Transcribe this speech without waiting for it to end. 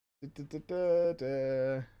How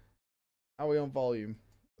are we on volume?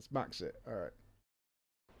 Let's max it. All right.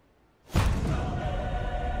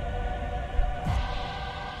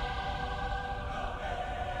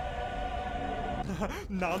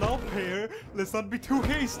 Now, pair, let's not be too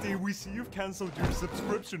hasty. We see you've cancelled your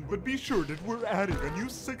subscription, but be sure that we're adding a new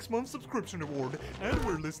 6-month subscription award, and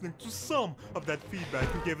we're listening to some of that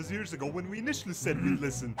feedback you gave us years ago when we initially said we'd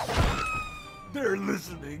listen. They're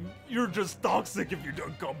listening. You're just toxic if you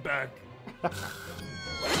don't come back.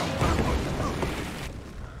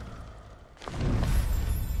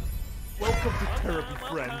 Welcome to therapy,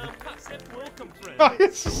 friend. Welcome, friend.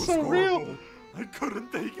 It's so real. I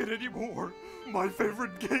couldn't take it anymore. My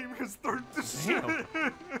favorite game has turned to shit.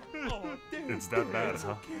 Oh, it's that bad,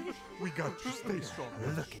 huh? We got to stay strong.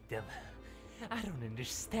 Look at them. I don't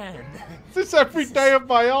understand. This every day of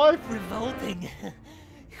my life. Revolting.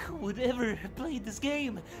 Who would ever play this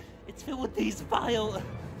game? It's filled with these vile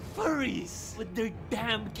furries with their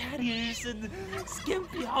damn cat ears and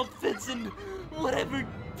skimpy outfits and whatever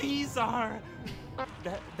these are.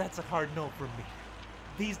 That's a hard no from me.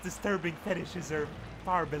 These disturbing fetishes are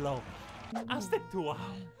far below me. I'll stick to WoW.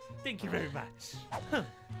 Thank you very much.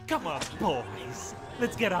 Come on, boys.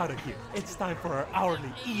 Let's get out of here. It's time for our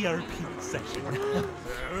hourly ERP session.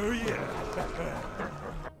 Oh, yeah.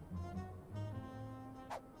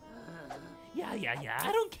 Yeah.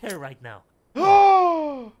 I don't care right now.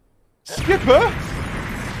 Oh, Skipper.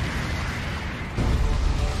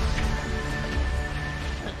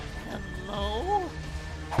 Hello?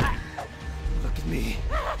 Look at me.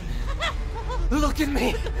 Look at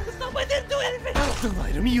me! Stop, I didn't do anything! Don't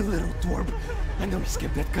lie to me, you little twerp. I know you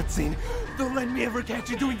skipped that cutscene. Don't let me ever catch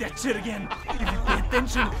you doing that shit again. If you pay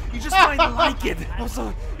attention, you just might like it.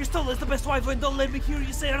 Also, you're still as the best wife and don't let me hear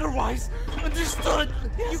you say otherwise. Understood?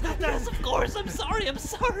 Yes, you got that? Yes, of course. I'm sorry.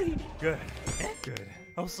 Good.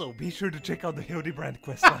 Also, be sure to check out the Hildebrand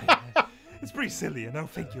questline. It's pretty silly and I don't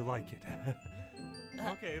think you'll like it.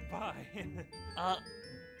 Okay, bye.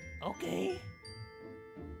 Okay.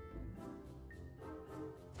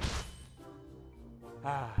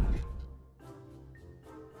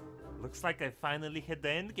 Looks like I finally hit the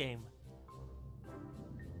end game.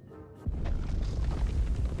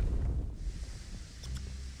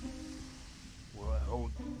 Well,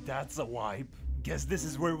 that's a wipe. Guess this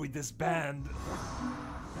is where we disband.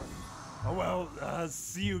 Oh well,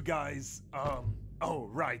 see you guys. Oh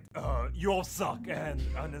right, you all suck and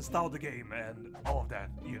uninstall the game and all of that,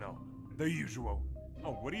 you know, the usual.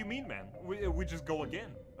 Oh, what do you mean, man? We just go again.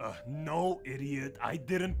 No, idiot. I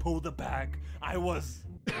didn't pull the back. I was...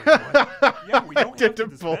 Yeah, we don't have to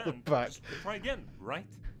pull the disband. back. Just try again, right?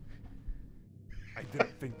 I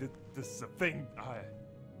didn't think that this is a thing.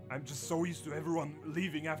 I'm just so used to everyone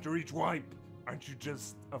leaving after each wipe. Aren't you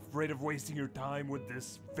just afraid of wasting your time with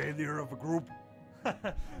this failure of a group?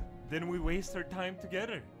 Then we waste our time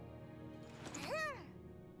together.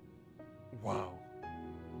 Wow.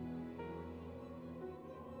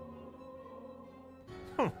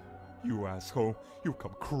 You asshole, you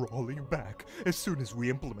come crawling back as soon as we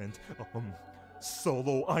implement,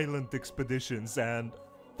 solo island expeditions and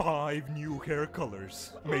 5 new hair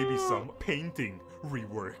colors. Maybe some painting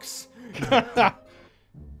reworks.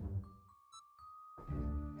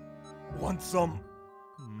 Want some?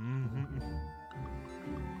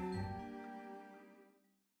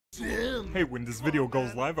 Hey, when this video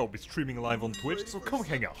goes live, I'll be streaming live on Twitch, so come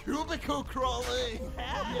hang out. Cubicle crawling!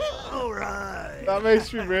 Alright! That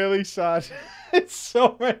makes me really sad in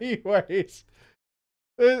so many ways.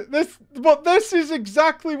 But this is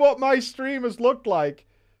exactly what my stream has looked like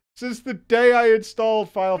since the day I installed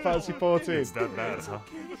Final Fantasy XIV. It's that bad, huh?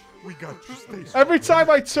 We got to stay strong. Every time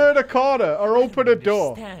I turn a corner or open a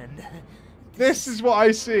door, this is what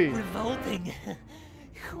I see. Revolting.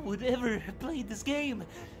 Who would ever play this game?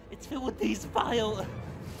 It's filled with these vile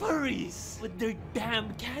furries with their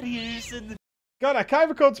damn cat ears and... God, I can't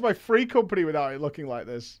even go to my free company without it looking like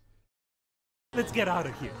this. Let's get out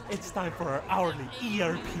of here. It's time for our hourly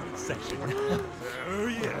ERP session. Oh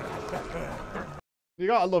yeah. You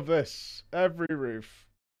gotta love this. Every roof.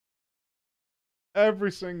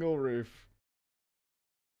 Every single roof.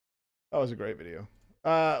 That was a great video.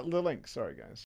 The link, sorry guys.